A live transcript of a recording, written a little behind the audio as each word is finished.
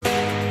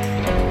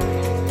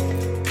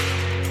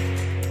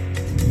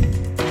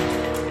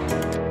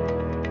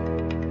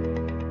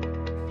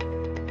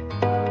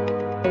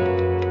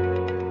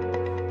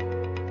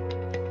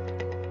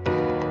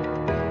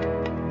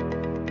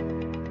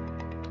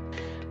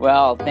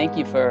Well, thank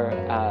you for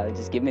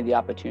just giving me the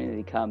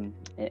opportunity to come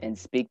and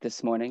speak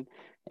this morning.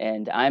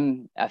 And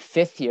I'm a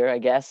fifth year, I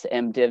guess,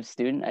 MDiv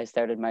student. I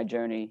started my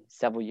journey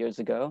several years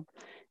ago.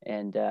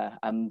 And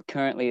I'm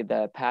currently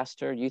the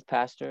pastor, youth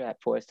pastor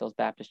at Forest Hills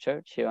Baptist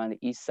Church here on the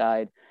east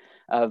side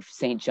of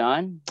St.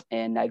 John.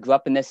 And I grew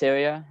up in this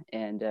area.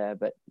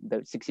 But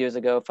about 6 years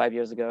ago, 5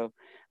 years ago,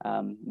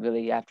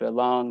 really after a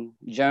long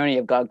journey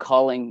of God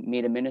calling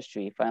me to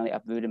ministry, finally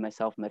uprooted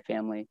myself and my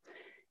family,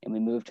 and we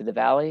moved to the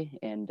Valley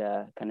and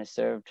kind of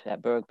served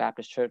at Berwick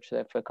Baptist Church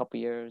there for a couple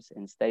of years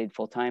and studied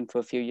full time for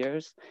a few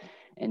years.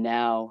 And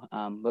now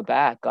we're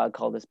back. God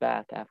called us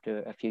back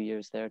after a few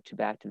years there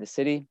back to the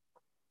city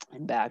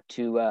and back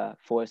to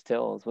Forest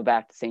Hills. We're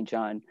back to St.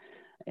 John,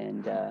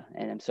 and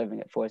I'm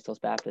serving at Forest Hills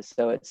Baptist.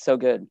 So it's so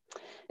good.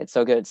 It's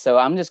so good. So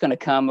I'm just going to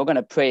come. We're going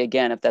to pray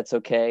again, if that's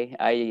okay.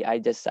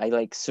 I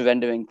like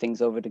surrendering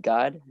things over to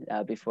God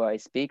before I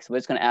speak. So we're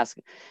just going to ask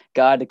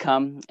God to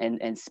come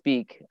and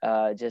speak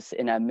just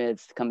in our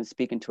midst, come and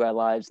speak into our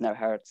lives and our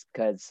hearts,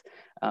 because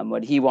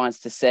what he wants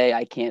to say,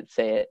 I can't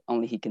say it.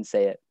 Only he can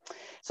say it.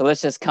 So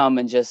let's just come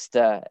and just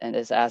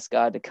ask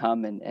God to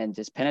come and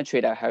just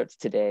penetrate our hearts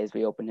today as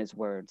we open his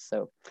word.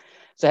 So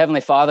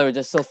Heavenly Father, we're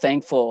just so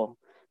thankful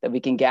that we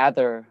can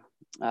gather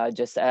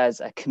just as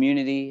a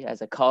community,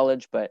 as a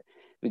college, but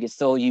we can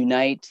still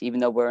unite, even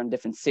though we're in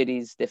different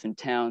cities, different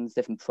towns,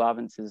 different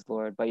provinces,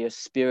 Lord. By your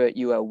Spirit,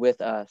 you are with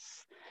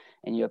us,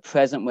 and you're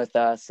present with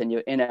us, and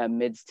you're in our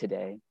midst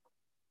today.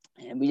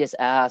 And we just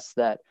ask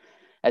that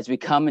as we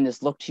come and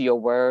just look to your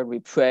word, we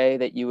pray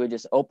that you would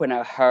just open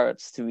our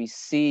hearts to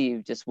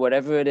receive just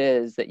whatever it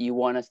is that you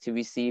want us to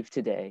receive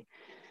today,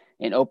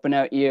 and open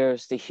our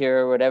ears to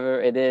hear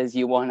whatever it is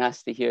you want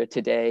us to hear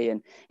today.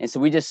 And so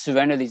we just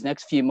surrender these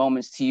next few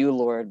moments to you,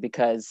 Lord,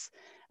 because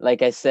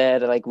like I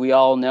said, like we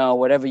all know,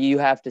 whatever you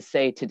have to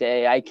say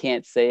today, I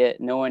can't say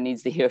it. No one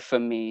needs to hear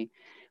from me.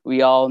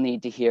 We all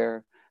need to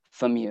hear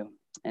from you.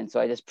 And so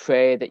I just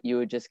pray that you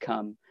would just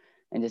come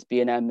and just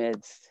be in our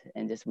midst,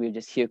 and we would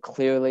just hear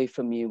clearly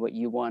from you what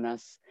you want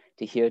us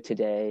to hear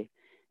today.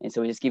 And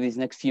so we just give these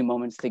next few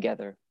moments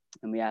together,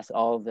 and we ask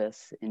all of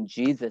this in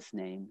Jesus'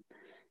 name.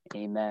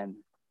 Amen.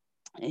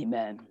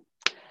 Amen.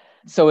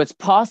 So it's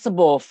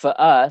possible for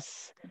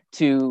us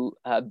to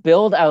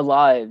build our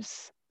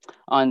lives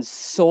on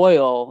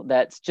soil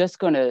that's just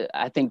going to,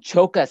 I think,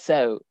 choke us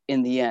out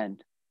in the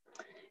end.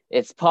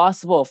 It's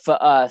possible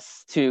for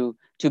us to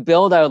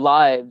build our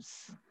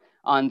lives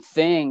on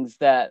things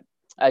that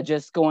are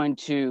just going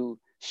to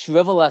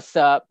shrivel us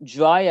up,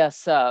 dry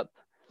us up,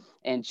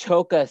 and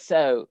choke us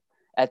out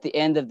at the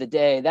end of the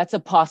day. That's a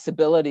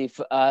possibility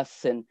for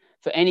us and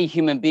for any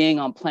human being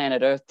on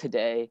planet Earth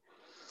today.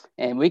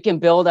 And we can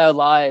build our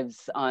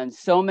lives on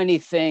so many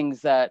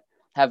things that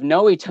have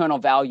no eternal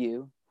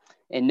value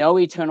and no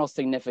eternal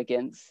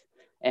significance,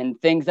 and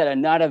things that are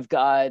not of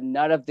God,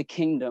 not of the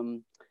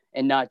kingdom,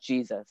 and not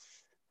Jesus.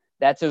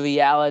 That's a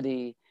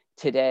reality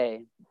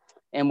today.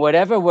 And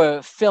whatever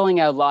we're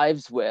filling our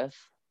lives with,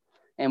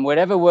 and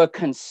whatever we're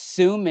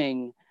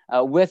consuming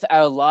with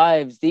our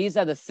lives, these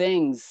are the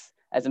things,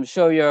 as I'm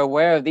sure you're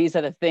aware of, these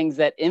are the things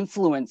that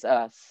influence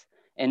us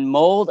and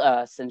mold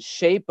us and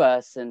shape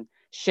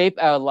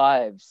our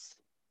lives.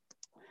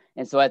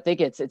 And so I think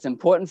it's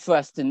important for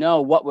us to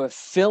know what we're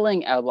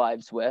filling our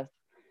lives with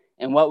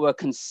and what we're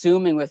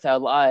consuming with our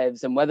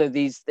lives, and whether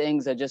these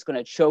things are just going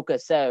to choke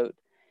us out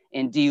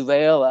and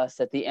derail us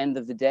at the end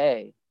of the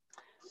day.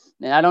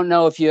 And I don't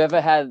know if you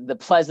ever had the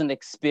pleasant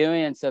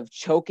experience of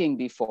choking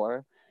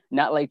before,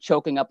 not like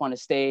choking up on a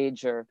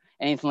stage or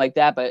anything like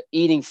that, but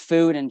eating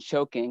food and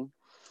choking.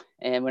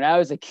 And when I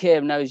was a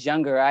kid, when I was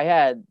younger, I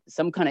had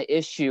some kind of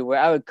issue where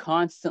I would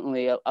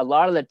constantly, a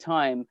lot of the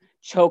time,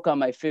 choke on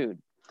my food.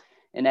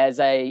 And as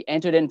I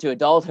entered into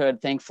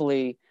adulthood,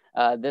 thankfully,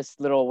 this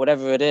little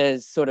whatever it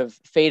is sort of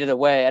faded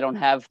away. I don't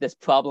have this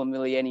problem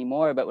really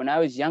anymore. But when I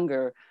was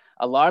younger,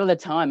 a lot of the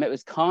time, it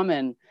was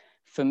common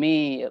for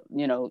me,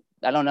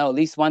 I don't know, at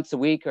least once a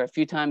week or a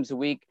few times a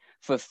week,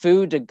 for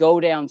food to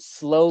go down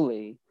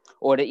slowly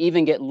or to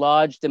even get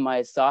lodged in my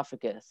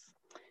esophagus.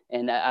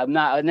 And I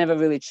never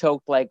really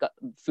choked like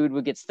food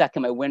would get stuck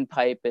in my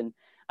windpipe and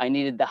I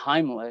needed the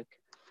Heimlich.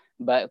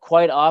 But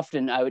quite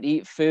often I would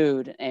eat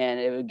food and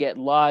it would get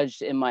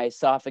lodged in my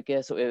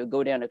esophagus, so it would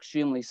go down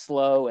extremely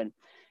slow. And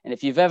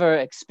if you've ever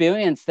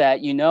experienced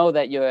that, you know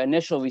that your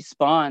initial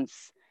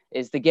response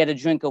is to get a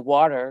drink of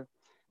water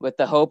with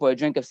the hope, or a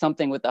drink of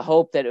something with the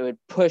hope that it would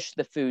push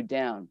the food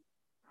down.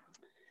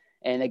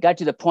 And it got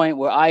to the point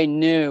where I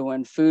knew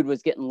when food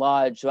was getting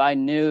lodged, I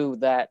knew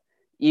that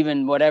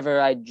even whatever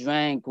I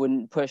drank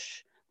wouldn't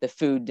push the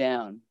food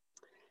down.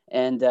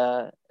 And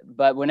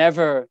but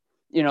whenever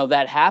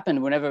that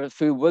happened, whenever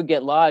food would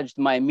get lodged,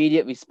 my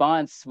immediate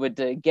response would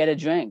get a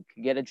drink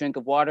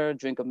of water, a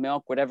drink of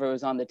milk, whatever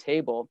was on the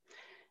table.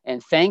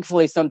 And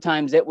thankfully,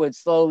 sometimes it would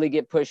slowly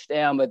get pushed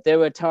down, but there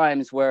were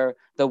times where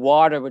the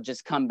water would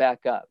just come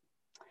back up.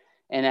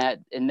 And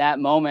in that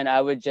moment,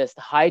 I would just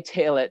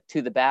hightail it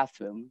to the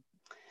bathroom.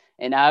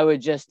 And I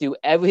would just do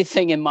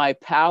everything in my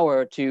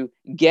power to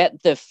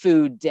get the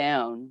food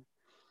down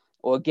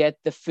or get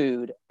the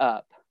food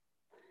up.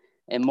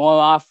 And more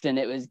often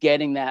it was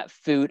getting that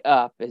food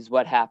up is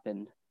what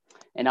happened.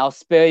 And I'll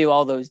spare you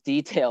all those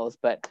details,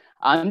 but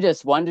I'm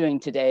just wondering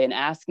today and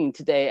asking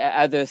today,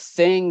 are there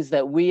things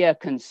that we are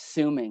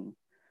consuming?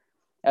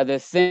 Are there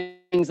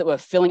things that we're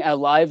filling our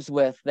lives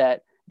with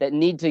that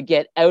need to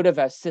get out of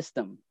our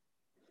system,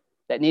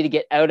 that need to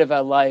get out of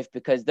our life,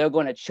 because they're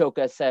going to choke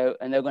us out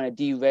and they're going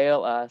to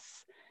derail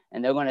us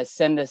and they're going to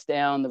send us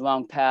down the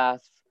wrong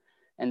path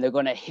and they're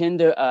going to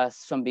hinder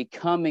us from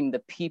becoming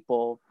the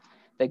people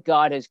that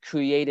God has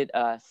created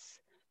us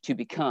to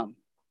become?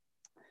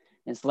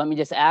 And so let me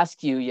just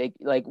ask you,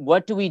 like,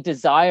 what do we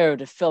desire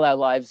to fill our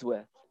lives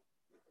with?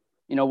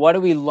 You know, what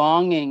are we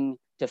longing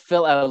to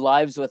fill our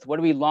lives with? What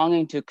are we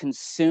longing to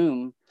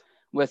consume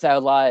with our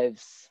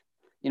lives?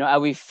 You know, are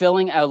we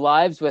filling our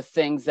lives with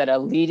things that are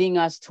leading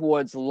us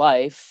towards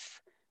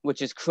life,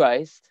 which is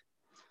Christ?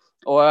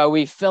 Or are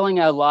we filling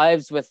our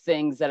lives with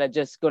things that are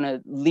just going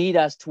to lead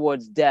us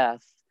towards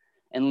death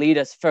and lead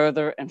us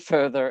further and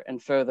further and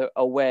further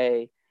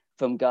away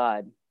from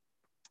God?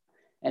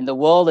 And the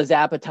world is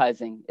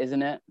appetizing,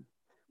 isn't it?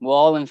 We're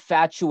all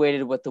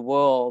infatuated with the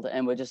world,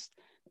 and we're just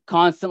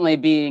constantly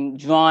being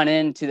drawn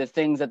into the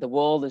things that the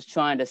world is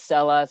trying to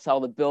sell us, all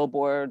the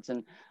billboards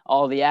and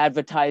all the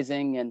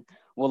advertising. And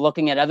we're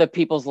looking at other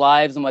people's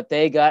lives and what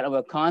they got, and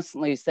we're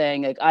constantly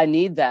saying, like, I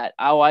need that.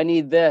 Oh, I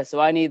need this.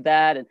 Oh, I need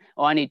that. And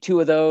oh, I need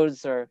 2 of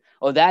those. Or,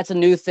 oh, that's a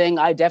new thing.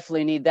 I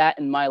definitely need that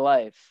in my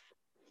life.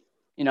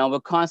 You know, we're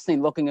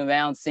constantly looking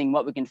around, seeing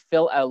what we can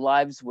fill our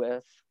lives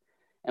with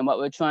and what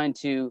we're trying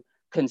to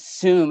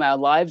consume our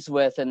lives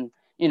with. And,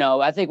 you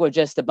know, I think we're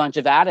just a bunch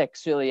of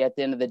addicts, really, at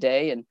the end of the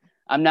day. And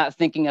I'm not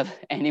thinking of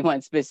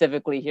anyone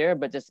specifically here,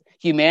 but just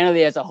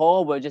humanity as a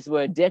whole.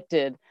 We're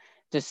addicted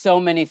to so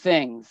many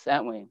things,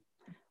 aren't we?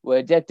 We're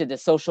addicted to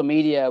social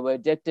media. We're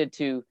addicted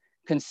to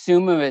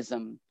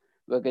consumerism.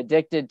 We're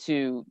addicted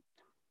to,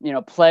 you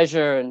know,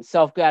 pleasure and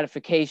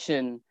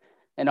self-gratification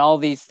and all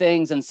these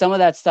things. And some of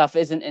that stuff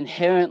isn't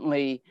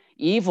inherently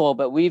evil,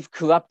 but we've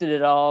corrupted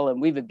it all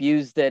and we've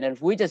abused it. And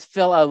if we just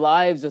fill our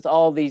lives with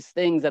all these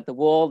things that the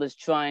world is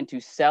trying to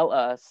sell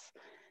us,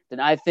 then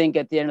I think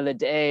at the end of the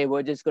day,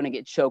 we're just going to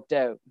get choked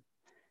out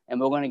and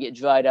we're going to get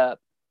dried up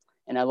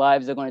and our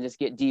lives are going to just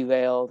get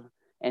derailed.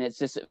 And it's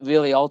just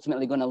really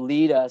ultimately going to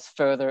lead us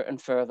further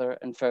and further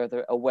and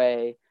further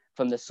away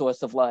from the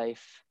source of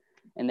life,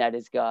 and that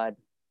is God.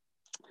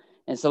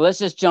 And so let's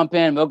just jump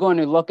in. We're going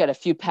to look at a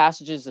few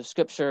passages of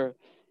scripture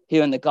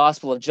here in the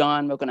Gospel of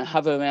John. We're going to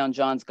hover around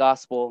John's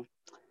Gospel.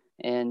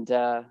 And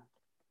so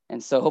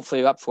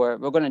hopefully you're up for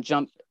it. We're going to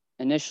jump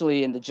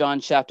initially into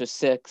John chapter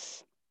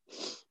 6.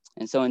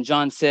 And so in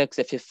John 6,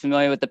 if you're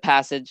familiar with the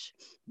passage,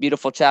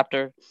 beautiful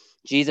chapter.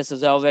 Jesus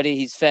is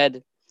he's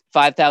fed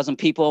 5,000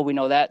 people. We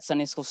know that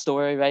Sunday school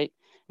story, right?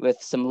 With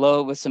some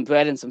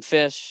bread and some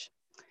fish.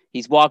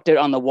 He's walked out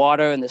on the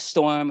water in the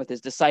storm with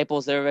his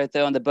disciples. They're right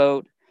there on the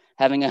boat,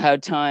 having a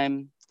hard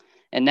time.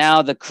 And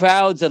now the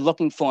crowds are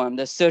looking for him.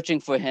 They're searching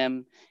for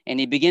him. And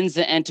he begins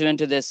to enter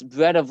into this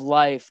bread of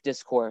life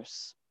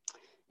discourse.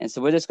 And so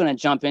we're just going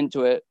to jump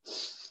into it.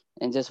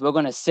 And we're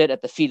going to sit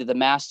at the feet of the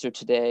master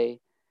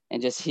today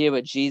and just hear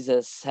what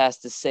Jesus has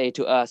to say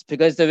to us.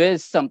 Because there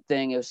is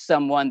something or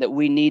someone that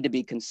we need to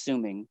be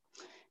consuming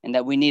and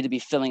that we need to be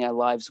filling our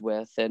lives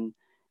with. And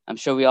I'm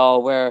sure we all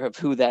are aware of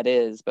who that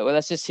is. But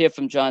let's just hear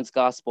from John's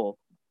Gospel.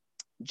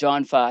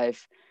 John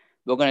 5.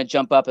 We're going to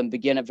jump up and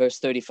begin at verse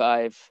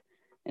 35.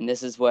 And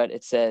this is what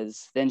it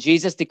says. Then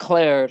Jesus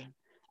declared,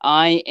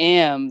 I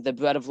am the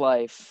bread of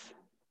life.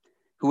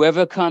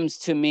 Whoever comes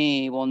to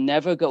me will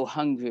never go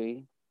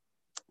hungry,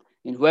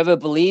 and whoever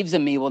believes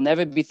in me will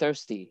never be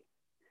thirsty.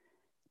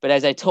 But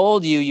as I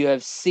told you, you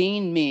have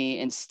seen me,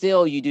 and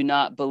still you do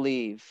not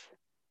believe.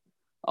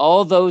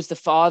 All those the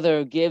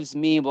Father gives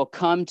me will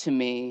come to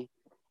me,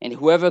 and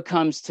whoever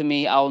comes to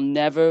me, I'll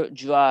never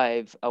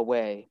drive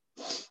away.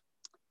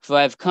 For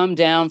I have come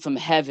down from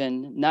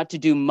heaven, not to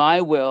do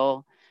my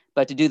will,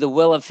 but to do the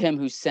will of him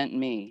who sent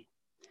me.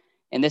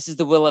 And this is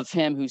the will of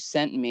him who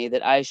sent me,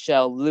 that I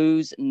shall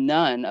lose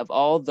none of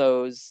all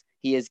those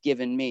he has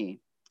given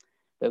me,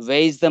 but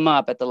raise them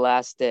up at the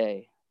last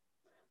day.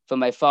 For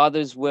my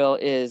Father's will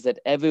is that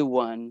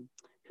everyone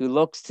who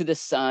looks to the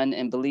Son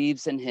and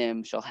believes in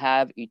him shall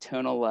have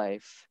eternal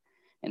life,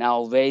 and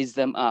I'll raise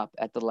them up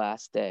at the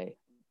last day.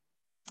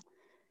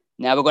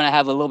 Now we're going to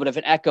have a little bit of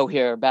an echo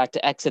here back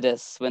to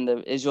Exodus when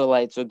the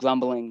Israelites were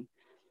grumbling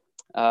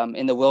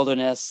in the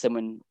wilderness, and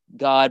when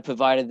God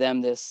provided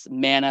them this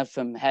manna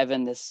from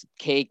heaven, this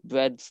cake,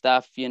 bread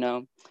stuff, you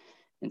know.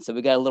 And so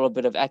we got a little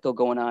bit of echo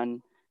going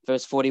on.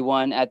 Verse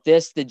 41, at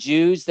this, the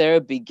Jews there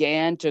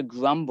began to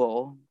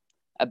grumble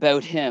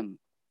about him,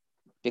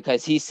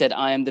 because he said,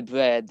 I am the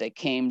bread that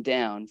came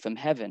down from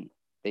heaven,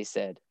 they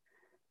said.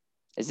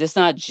 Is this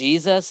not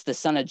Jesus, the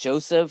son of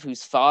Joseph,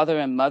 whose father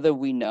and mother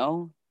we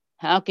know?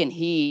 How can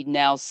he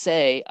now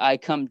say, I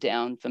come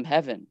down from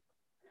heaven?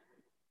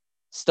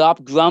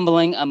 Stop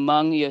grumbling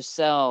among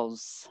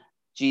yourselves,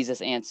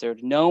 Jesus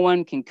answered. No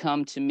one can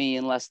come to me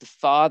unless the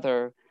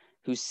Father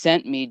who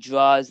sent me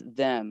draws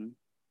them,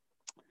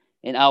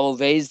 and I will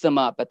raise them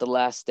up at the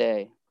last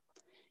day.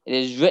 It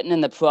is written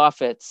in the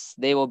prophets,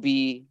 they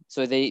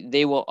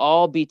will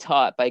all be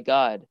taught by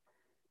God.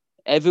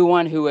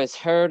 Everyone who has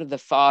heard the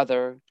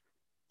Father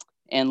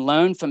and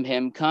learned from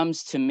him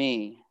comes to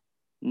me.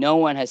 No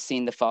one has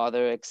seen the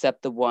Father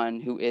except the one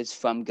who is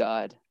from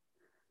God.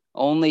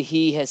 Only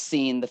he has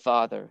seen the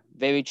Father.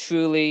 Very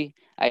truly,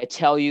 I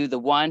tell you, the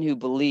one who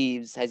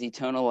believes has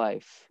eternal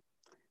life.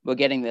 We're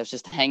getting this.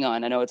 Just hang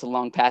on. I know it's a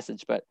long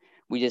passage, but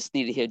we just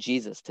need to hear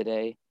Jesus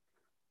today.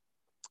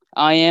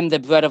 I am the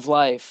bread of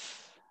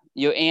life.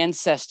 Your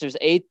ancestors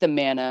ate the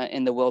manna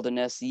in the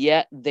wilderness,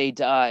 yet they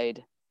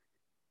died.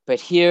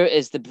 But here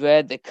is the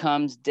bread that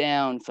comes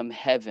down from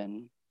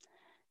heaven,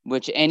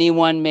 which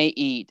anyone may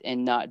eat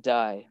and not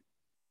die.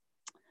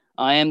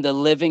 I am the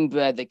living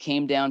bread that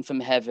came down from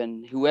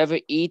heaven. Whoever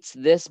eats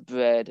this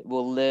bread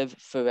will live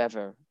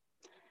forever.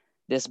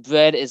 This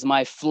bread is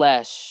my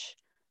flesh,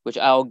 which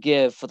I will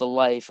give for the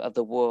life of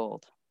the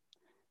world.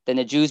 Then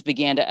the Jews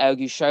began to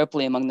argue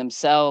sharply among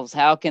themselves,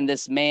 how can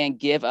this man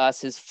give us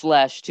his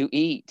flesh to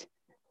eat?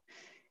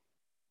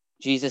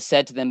 Jesus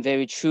said to them,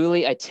 very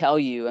truly, I tell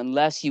you,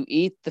 unless you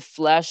eat the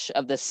flesh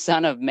of the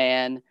Son of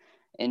Man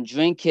and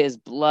drink his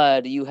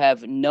blood, you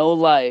have no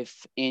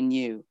life in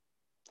you.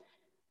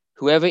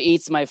 Whoever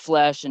eats my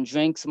flesh and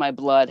drinks my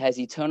blood has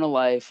eternal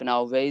life, and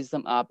I'll raise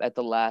them up at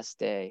the last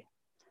day.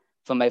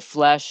 For my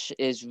flesh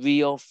is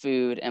real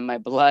food, and my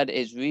blood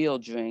is real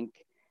drink.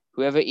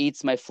 Whoever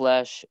eats my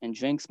flesh and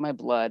drinks my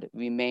blood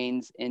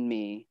remains in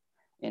me,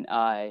 and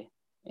I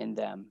in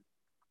them.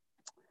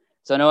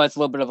 So I know it's a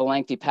little bit of a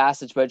lengthy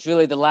passage, but it's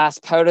really the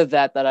last part of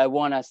that I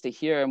want us to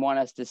hear and want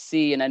us to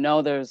see. And I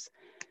know there's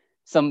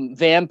some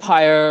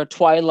vampire,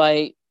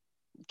 twilight,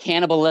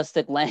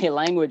 cannibalistic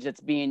language that's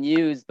being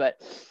used,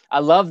 but I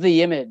love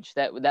the image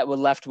that we're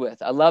left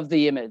with. I love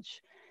the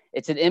image.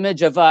 It's an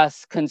image of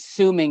us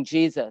consuming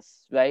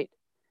Jesus, right?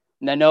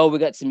 And I know we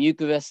got some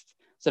Eucharist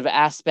sort of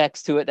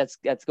aspects to it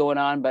that's going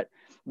on, but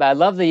I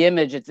love the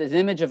image. It's an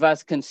image of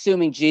us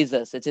consuming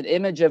Jesus. It's an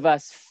image of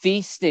us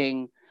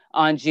feasting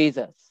on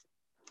Jesus.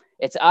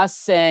 It's us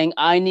saying,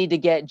 I need to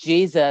get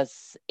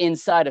Jesus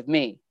inside of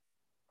me.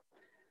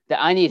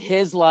 That I need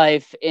his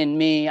life in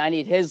me. I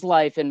need his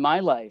life in my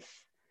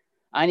life.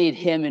 I need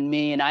him in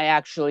me, and I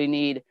actually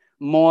need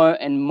more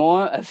and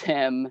more of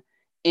him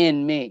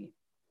in me.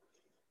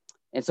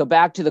 And so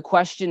back to the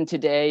question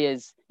today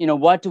is,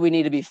 what do we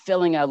need to be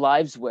filling our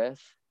lives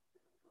with?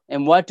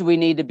 And what do we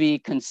need to be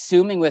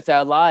consuming with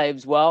our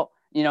lives? Well,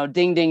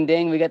 ding, ding,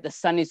 ding, we got the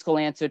Sunday school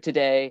answer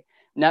today.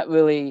 Not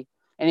really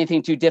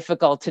anything too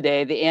difficult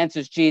today. The answer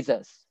is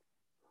Jesus.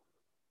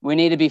 We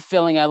need to be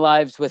filling our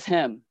lives with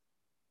him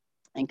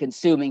and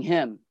consuming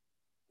him.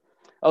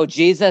 Oh,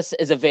 Jesus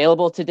is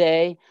available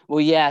today?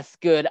 Well, yes,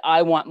 good.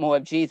 I want more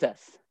of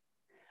Jesus.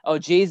 Oh,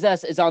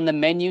 Jesus is on the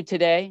menu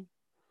today?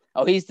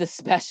 Oh, he's the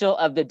special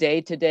of the day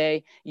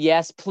today?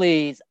 Yes,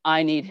 please,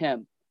 I need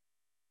him.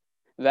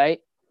 Right?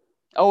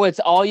 Oh, it's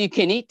all you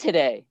can eat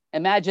today.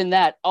 Imagine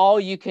that, all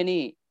you can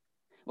eat.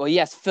 Well,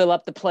 yes, fill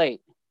up the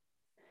plate.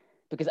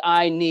 Because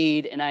I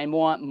need and I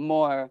want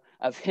more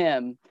of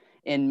him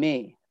in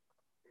me.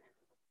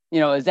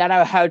 Is that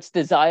our heart's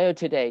desire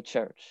today,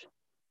 church?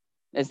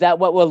 Is that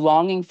what we're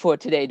longing for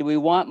today? Do we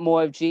want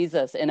more of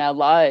Jesus in our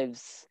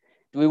lives?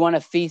 Do we want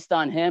to feast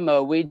on him? Or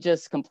are we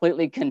just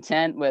completely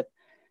content with,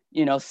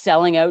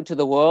 selling out to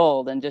the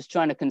world and just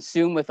trying to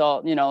consume with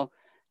all,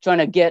 trying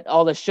to get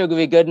all the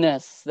sugary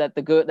goodness that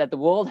the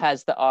world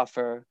has to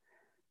offer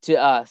to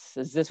us?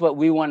 Is this what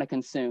we want to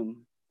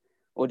consume?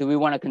 Or do we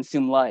want to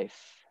consume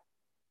life?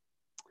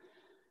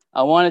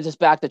 I want to just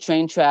back the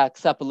train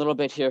tracks up a little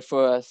bit here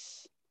for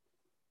us.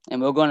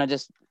 And we're going to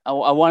I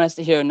want us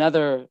to hear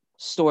another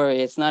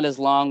story. It's not as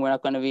long. We're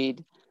not going to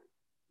read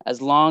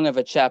as long of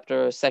a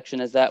chapter or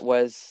section as that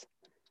was.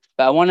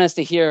 But I want us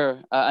to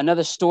hear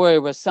another story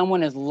where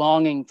someone is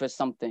longing for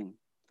something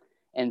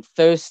and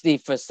thirsty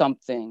for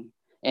something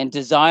and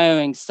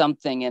desiring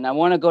something. And I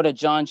want to go to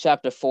John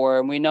chapter 4.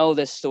 And we know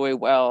this story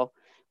well.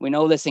 We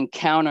know this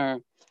encounter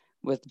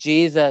with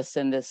Jesus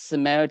and this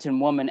Samaritan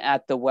woman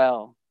at the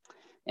well.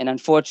 And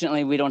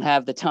unfortunately, we don't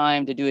have the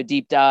time to do a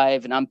deep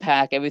dive and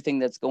unpack everything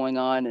that's going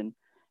on. And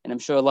I'm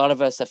sure a lot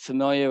of us are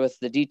familiar with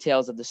the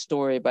details of the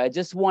story, but I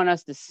just want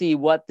us to see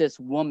what this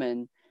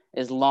woman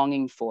is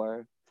longing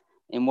for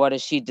and what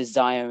is she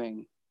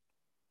desiring.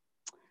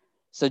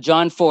 So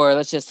John 4,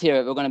 let's just hear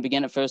it. We're going to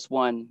begin at verse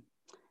 1.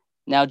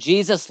 Now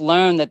Jesus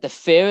learned that the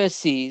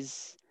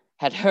Pharisees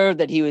had heard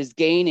that he was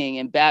gaining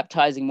and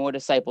baptizing more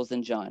disciples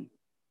than John.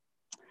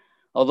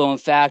 Although in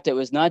fact, it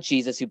was not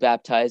Jesus who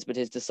baptized, but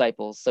his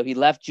disciples. So he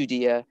left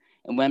Judea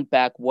and went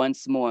back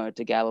once more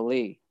to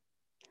Galilee.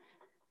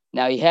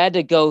 Now he had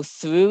to go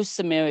through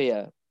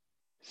Samaria.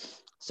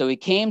 So he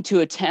came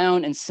to a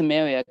town in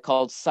Samaria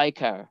called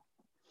Sychar,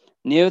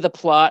 near the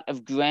plot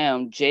of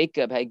ground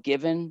Jacob had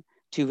given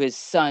to his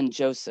son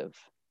Joseph.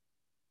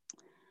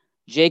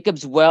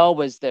 Jacob's well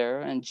was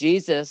there, and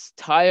Jesus,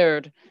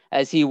 tired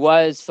as he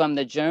was from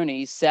the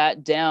journey,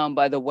 sat down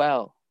by the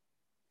well.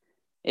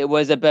 It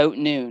was about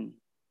noon.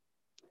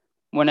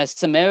 When a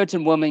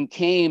Samaritan woman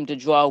came to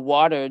draw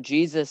water,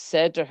 Jesus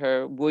said to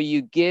her, "Will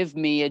you give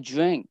me a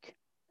drink?"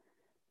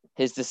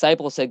 His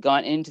disciples had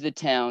gone into the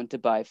town to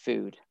buy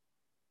food.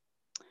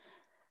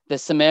 The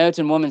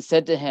Samaritan woman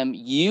said to him,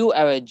 "You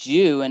are a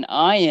Jew, and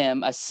I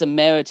am a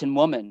Samaritan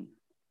woman.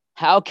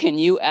 How can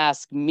you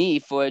ask me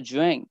for a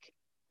drink?"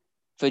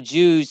 For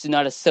Jews do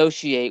not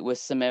associate with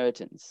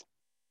Samaritans.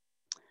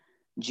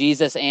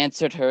 Jesus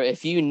answered her,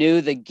 "If you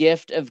knew the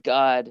gift of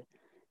God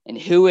and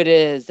who it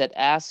is that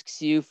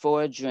asks you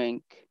for a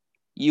drink,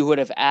 you would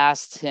have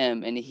asked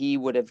him, and he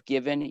would have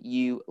given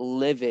you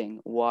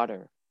living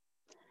water."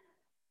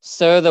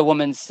 "Sir," the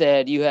woman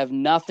said, "you have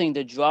nothing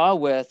to draw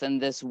with, and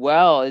this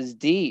well is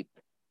deep.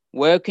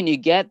 Where can you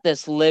get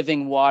this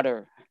living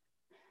water?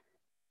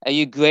 Are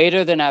you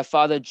greater than our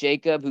father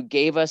Jacob, who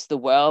gave us the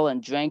well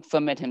and drank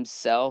from it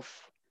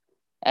himself,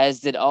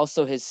 as did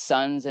also his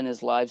sons and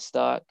his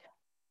livestock?"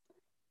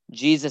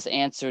 Jesus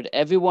answered,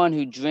 "Everyone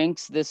who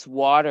drinks this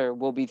water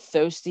will be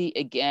thirsty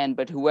again,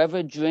 but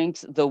whoever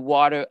drinks the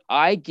water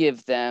I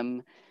give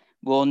them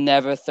will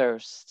never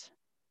thirst.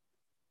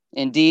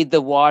 Indeed,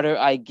 the water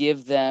I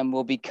give them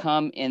will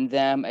become in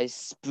them a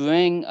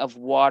spring of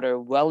water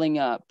welling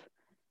up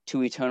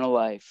to eternal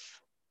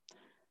life."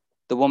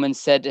 The woman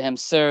said to him,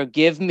 "Sir,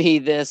 give me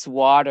this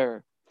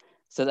water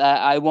so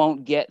that I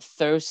won't get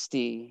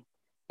thirsty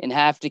and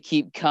have to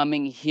keep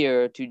coming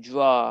here to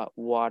draw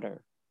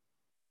water."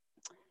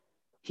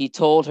 He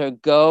told her,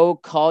 "Go,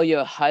 call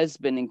your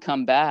husband and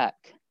come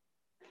back."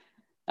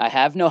 "I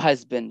have no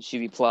husband," she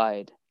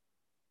replied.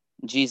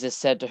 Jesus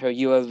said to her,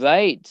 "You are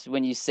right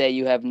when you say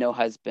you have no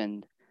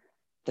husband.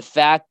 The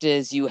fact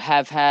is, you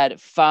have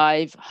had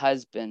 5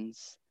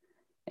 husbands,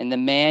 and the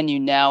man you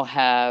now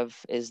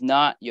have is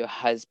not your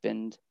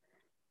husband.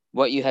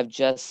 What you have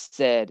just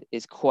said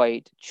is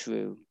quite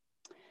true."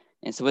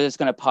 And so we're just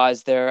going to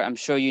pause there. I'm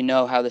sure you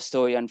know how the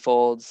story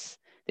unfolds.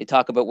 They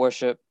talk about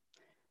worship,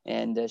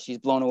 and she's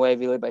blown away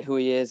really by who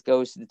he is,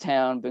 goes to the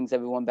town, brings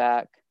everyone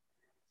back,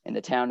 and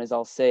the town is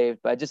all saved.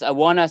 But I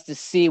want us to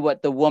see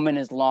what the woman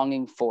is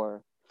longing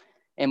for.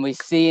 And we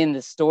see in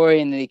the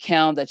story, in the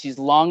account, that she's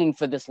longing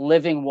for this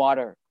living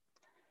water,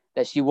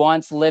 that she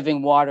wants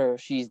living water.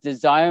 She's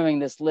desiring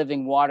this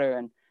living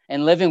water.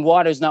 And living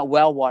water is not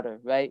well water,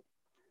 right?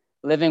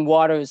 Living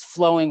water is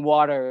flowing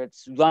water.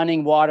 It's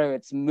running water.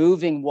 It's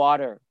moving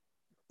water,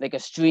 like a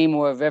stream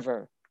or a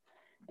river.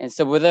 And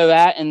so where they're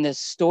at in this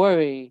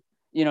story,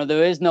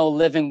 there is no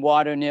living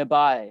water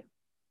nearby,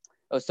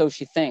 or so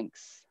she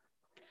thinks.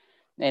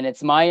 And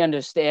it's my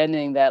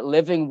understanding that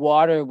living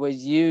water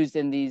was used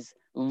in these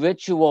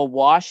ritual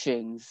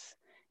washings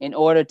in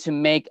order to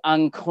make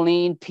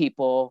unclean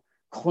people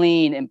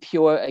clean and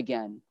pure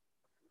again.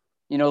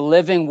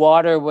 Living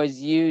water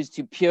was used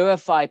to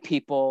purify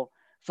people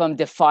from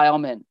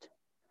defilement.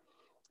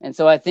 And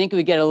so I think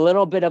we get a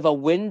little bit of a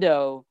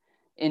window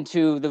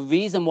into the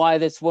reason why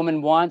this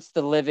woman wants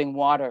the living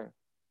water.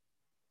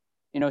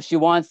 She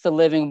wants the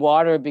living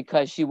water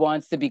because she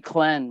wants to be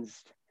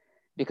cleansed,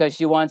 because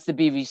she wants to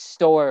be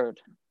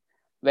restored,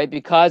 right?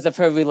 Because of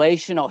her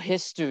relational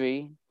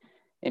history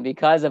and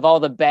because of all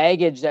the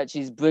baggage that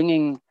she's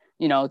bringing,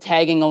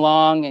 tagging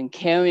along and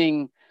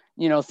carrying,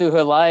 through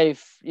her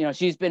life.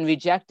 She's been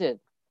rejected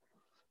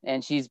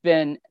and she's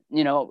been,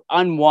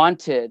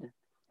 unwanted,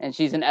 and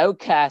she's an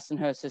outcast in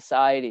her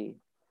society.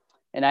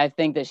 And I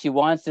think that she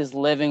wants this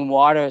living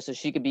water so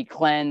she could be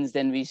cleansed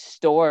and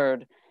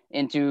restored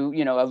into,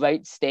 a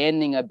right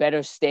standing, a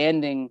better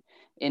standing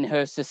in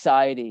her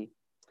society.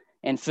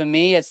 And for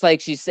me, it's like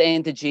she's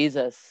saying to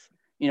Jesus,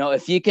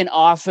 if you can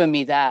offer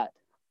me that,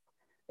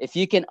 if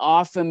you can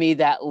offer me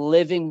that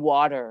living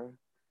water,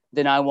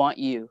 then I want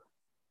you,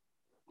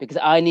 because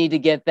I need to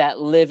get that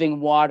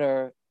living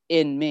water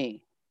in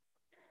me.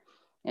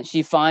 And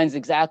she finds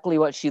exactly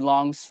what she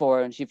longs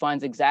for, and she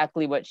finds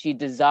exactly what she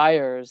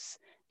desires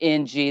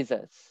in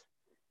Jesus,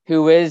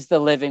 who is the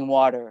living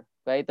water,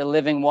 right? The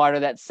living water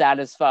that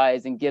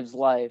satisfies and gives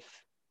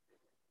life.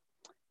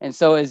 And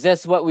so is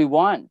this what we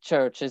want,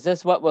 church? Is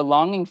this what we're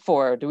longing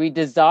for? Do we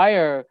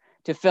desire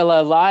to fill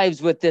our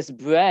lives with this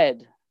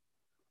bread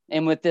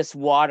and with this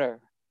water?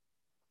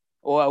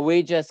 Or are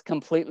we just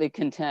completely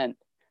content,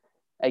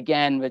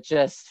 again, with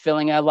just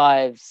filling our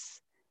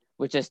lives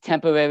with just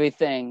temporary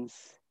things,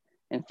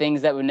 and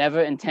things that were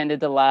never intended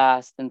to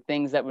last, and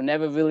things that were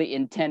never really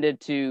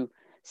intended to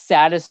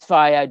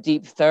satisfy our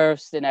deep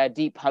thirst and our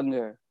deep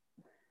hunger?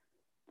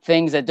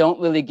 Things that don't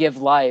really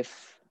give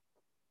life,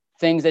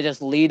 things that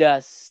just lead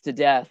us to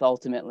death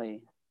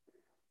ultimately.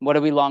 What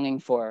are we longing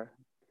for?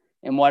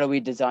 And what are we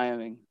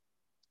desiring?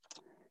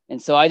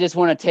 And so I just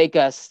want to take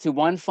us to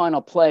one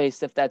final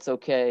place, if that's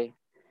okay,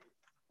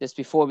 just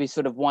before we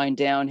sort of wind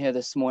down here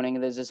this morning.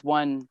 There's this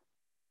one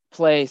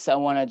place I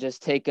want to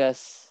just take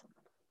us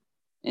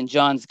in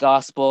John's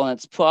gospel, and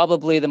it's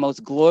probably the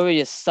most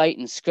glorious sight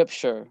in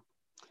scripture.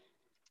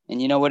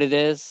 And you know what it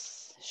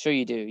is? Sure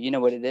you do. You know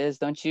what it is,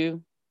 don't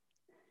you?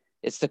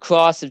 It's the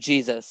cross of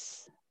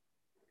Jesus.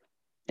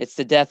 It's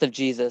the death of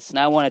Jesus. And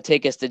I want to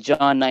take us to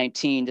John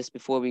 19 just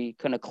before we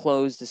kind of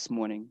close this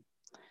morning.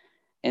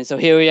 And so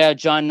here we are,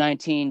 John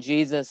 19,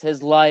 Jesus,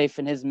 his life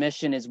and his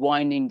mission is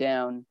winding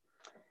down,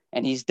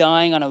 and he's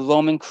dying on a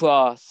Roman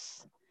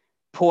cross,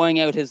 pouring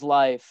out his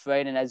life,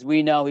 right? And as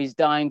we know, he's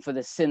dying for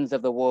the sins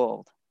of the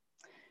world.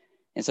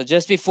 And so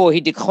just before he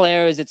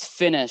declares it's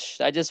finished,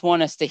 I just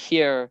want us to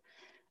hear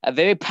a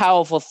very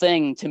powerful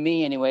thing, to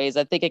me anyways.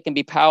 I think it can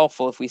be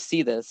powerful if we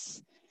see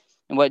this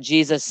and what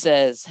Jesus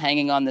says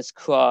hanging on this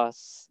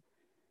cross.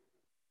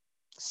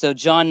 So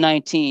John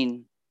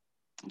 19,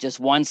 just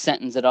one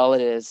sentence at all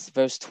it is,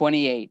 verse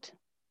 28.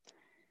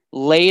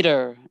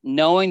 Later,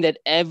 knowing that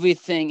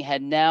everything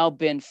had now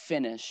been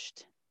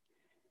finished,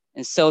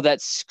 and so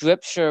that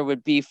scripture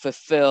would be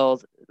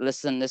fulfilled.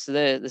 Listen, this is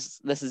it.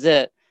 This is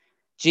it.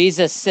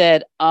 Jesus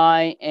said,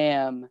 I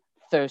am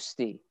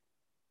thirsty,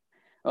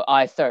 or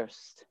I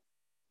thirst.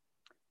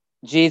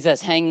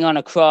 Jesus hanging on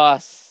a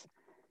cross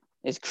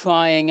is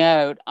crying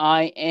out,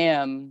 I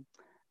am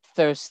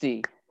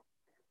thirsty.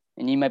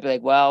 And you might be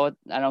like, well,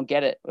 I don't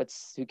get it.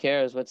 Who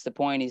cares? What's the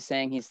point? He's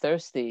saying he's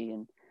thirsty.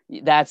 And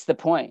that's the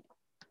point.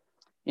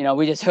 You know,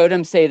 we just heard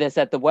him say this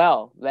at the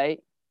well,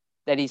 right?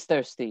 That he's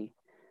thirsty.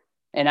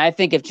 And I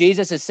think if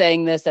Jesus is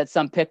saying this at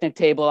some picnic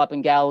table up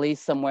in Galilee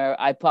somewhere,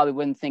 I probably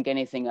wouldn't think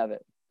anything of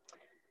it.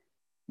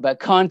 But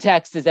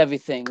context is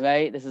everything,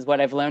 right? This is what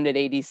I've learned at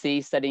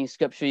ADC, studying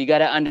scripture. You got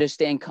to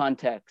understand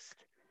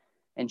context.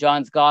 And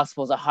John's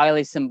gospel is a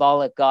highly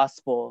symbolic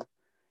gospel.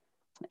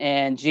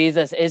 And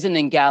Jesus isn't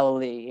in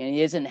Galilee, and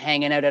he isn't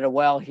hanging out at a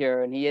well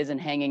here, and he isn't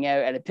hanging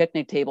out at a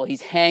picnic table.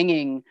 He's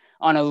hanging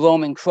on a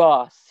Roman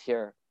cross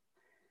here.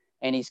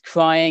 And he's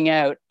crying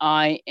out,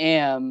 I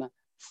am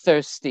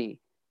thirsty.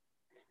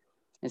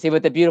 And see,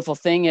 what the beautiful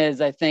thing is,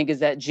 I think, is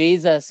that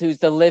Jesus, who's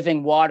the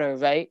living water,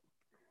 right?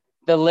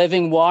 The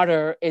living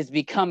water is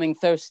becoming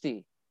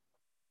thirsty.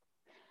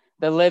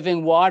 The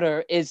living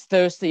water is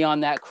thirsty on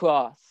that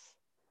cross.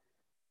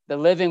 The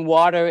living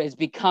water is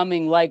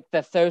becoming like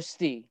the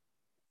thirsty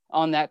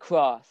on that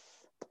cross.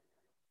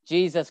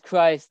 Jesus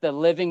Christ, the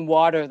living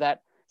water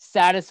that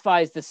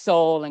satisfies the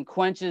soul and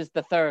quenches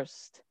the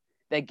thirst,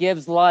 that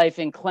gives life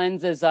and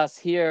cleanses us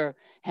here,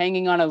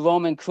 hanging on a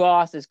Roman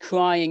cross, is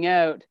crying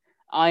out,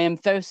 I am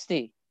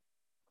thirsty.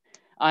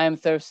 I am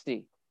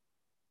thirsty.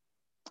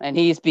 And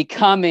he's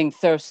becoming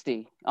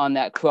thirsty on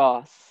that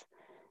cross.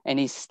 And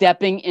he's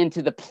stepping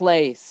into the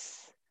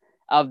place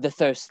of the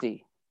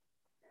thirsty.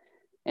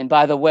 And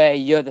by the way,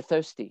 you're the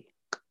thirsty.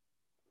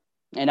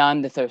 And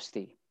I'm the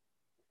thirsty.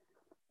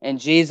 And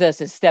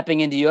Jesus is stepping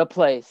into your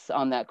place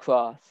on that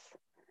cross.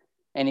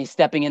 And he's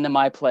stepping into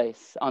my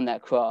place on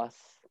that cross,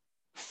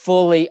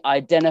 fully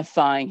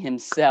identifying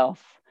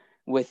himself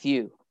with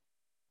you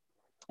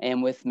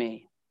and with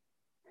me.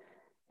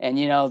 And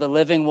you know, the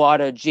living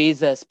water,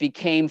 Jesus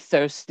became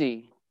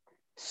thirsty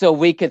so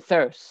we could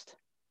thirst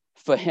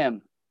for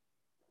him.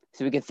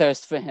 So we could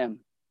thirst for him.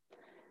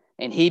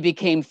 And he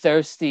became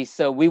thirsty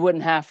so we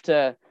wouldn't have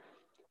to,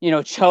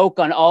 choke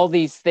on all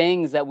these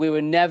things that we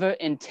were never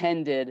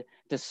intended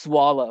to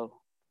swallow.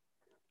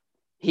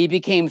 He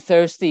became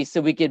thirsty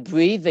so we could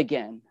breathe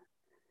again,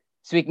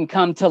 so we can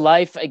come to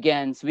life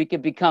again, so we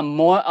could become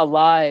more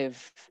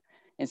alive,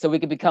 and so we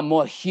could become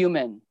more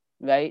human,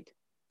 right?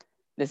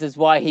 This is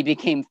why he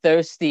became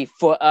thirsty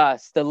for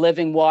us, the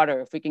living water,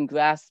 if we can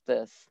grasp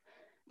this,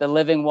 the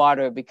living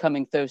water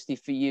becoming thirsty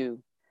for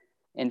you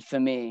and for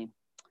me.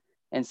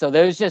 And so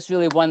there's just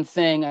really one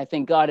thing I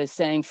think God is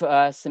saying for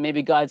us, and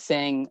maybe God's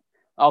saying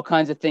all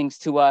kinds of things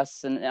to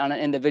us and on an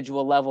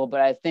individual level, but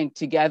I think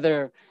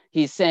together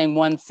he's saying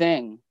one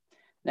thing.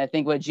 And I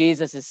think what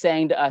Jesus is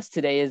saying to us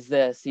today is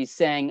this. He's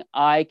saying,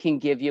 I can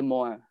give you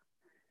more,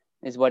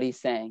 is what he's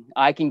saying.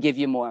 I can give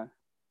you more.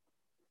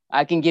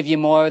 I can give you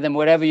more than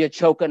whatever you're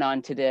choking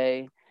on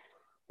today.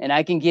 And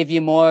I can give you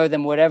more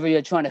than whatever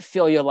you're trying to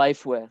fill your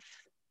life with.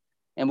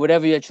 And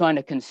whatever you're trying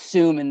to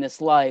consume in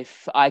this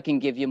life, I can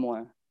give you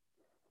more.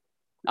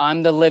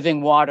 I'm the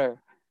living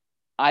water.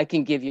 I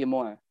can give you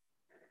more.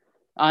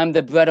 I'm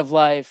the bread of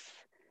life,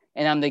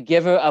 and I'm the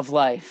giver of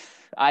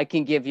life. I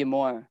can give you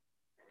more.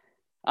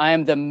 I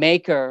am the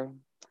maker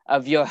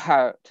of your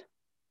heart.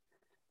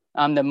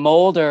 I'm the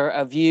molder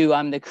of you.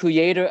 I'm the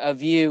creator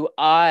of you.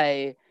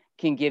 I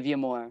can give you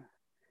more.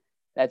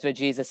 That's what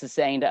Jesus is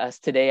saying to us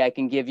today. I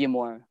can give you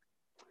more.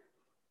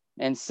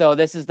 And so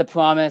this is the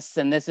promise,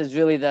 and this is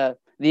really the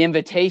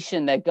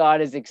invitation that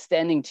God is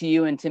extending to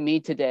you and to me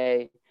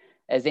today.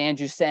 As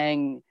Andrew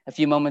sang a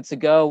few moments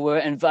ago, we're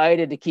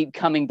invited to keep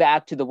coming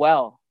back to the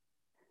well.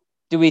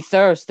 Do we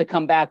thirst to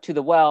come back to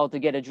the well to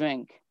get a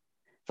drink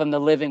from the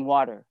living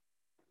water?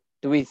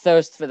 Do we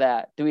thirst for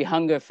that? Do we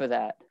hunger for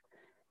that?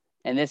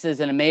 And this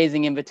is an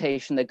amazing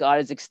invitation that God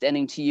is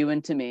extending to you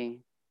and to me,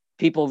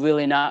 people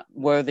really not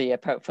worthy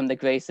apart from the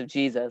grace of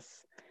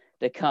Jesus,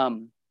 to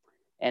come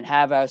and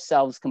have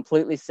ourselves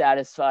completely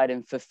satisfied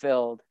and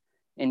fulfilled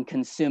in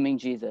consuming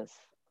Jesus.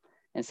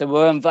 And so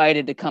we're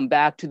invited to come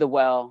back to the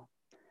well,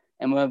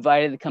 and we're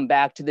invited to come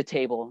back to the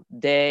table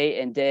day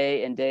and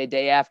day and day,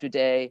 day after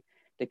day,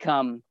 to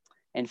come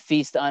and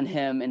feast on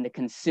him and to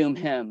consume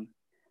him.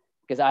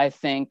 Because I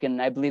think,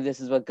 and I believe this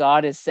is what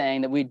God is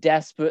saying, that we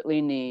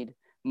desperately need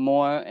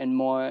more and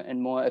more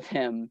and more of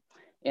him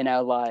in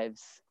our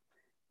lives.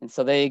 And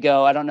so there you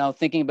go. I don't know,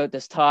 thinking about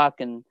this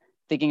talk and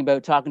thinking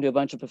about talking to a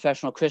bunch of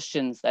professional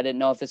Christians, I didn't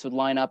know if this would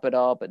line up at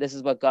all, but this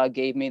is what God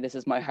gave me. This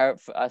is my heart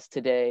for us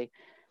today.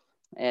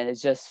 And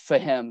it's just for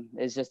him.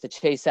 It's just to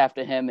chase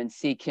after him and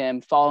seek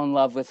him, fall in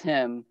love with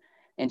him,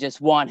 and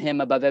just want him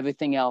above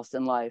everything else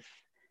in life.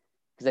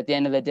 Because at the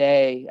end of the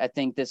day, I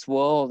think this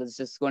world is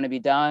just going to be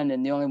done,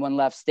 and the only one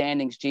left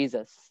standing is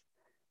Jesus.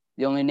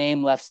 The only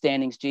name left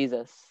standing is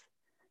Jesus.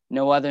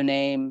 No other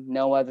name,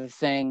 no other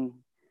thing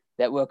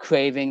that we're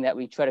craving, that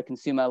we try to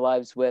consume our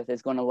lives with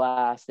is going to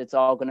last. It's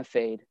all going to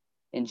fade,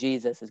 and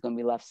Jesus is going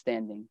to be left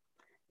standing.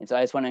 And so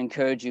I just want to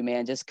encourage you,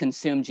 man, just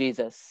consume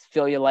Jesus.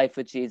 Fill your life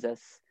with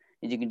Jesus.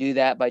 And you can do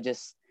that by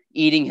just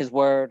eating his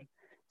word,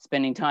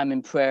 spending time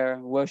in prayer,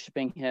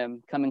 worshiping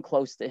him, coming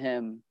close to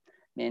him.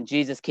 Man,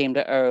 Jesus came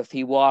to earth.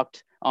 He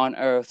walked on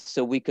earth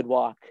so we could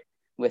walk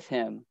with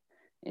him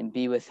and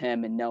be with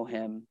him and know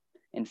him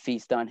and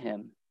feast on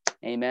him.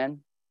 Amen.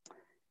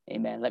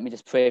 Amen. Let me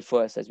just pray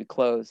for us as we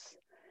close.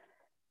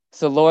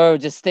 So,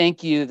 Lord, just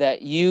thank you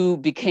that you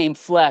became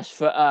flesh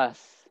for us.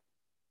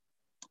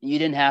 You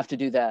didn't have to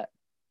do that.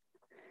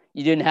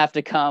 You didn't have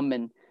to come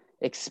and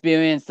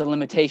experience the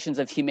limitations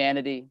of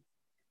humanity.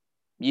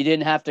 You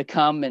didn't have to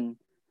come and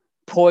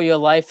pour your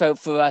life out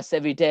for us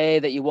every day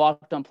that you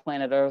walked on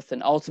planet Earth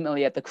and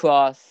ultimately at the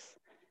cross.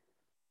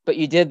 But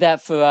you did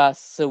that for us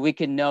so we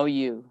can know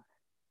you,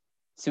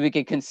 so we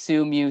can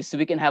consume you, so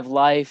we can have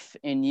life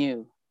in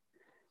you.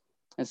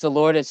 And so,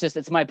 Lord,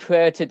 it's my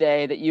prayer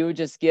today that you would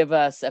just give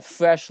us a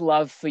fresh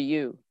love for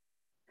you,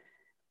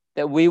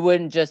 that we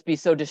wouldn't just be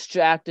so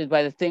distracted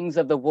by the things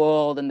of the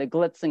world and the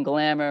glitz and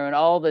glamour and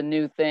all the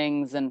new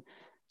things and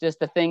just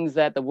the things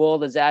that the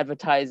world is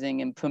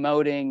advertising and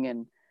promoting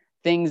and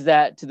things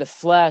that to the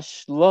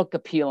flesh look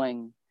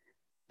appealing.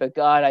 But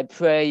God, I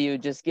pray you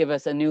just give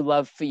us a new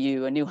love for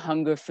you, a new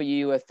hunger for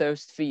you, a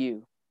thirst for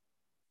you.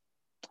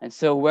 And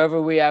so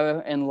wherever we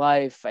are in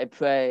life, I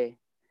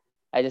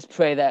just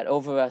pray that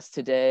over us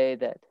today,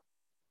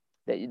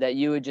 that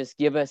you would just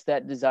give us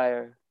that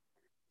desire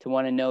to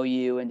want to know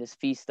you and just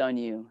feast on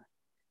you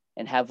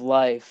and have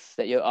life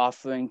that you're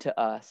offering to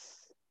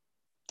us.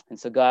 And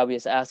so, God, we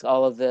just ask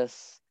all of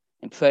this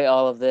and pray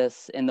all of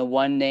this in the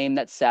one name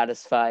that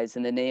satisfies,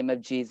 in the name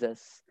of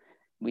Jesus,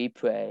 we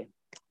pray.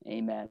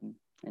 Amen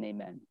and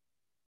amen.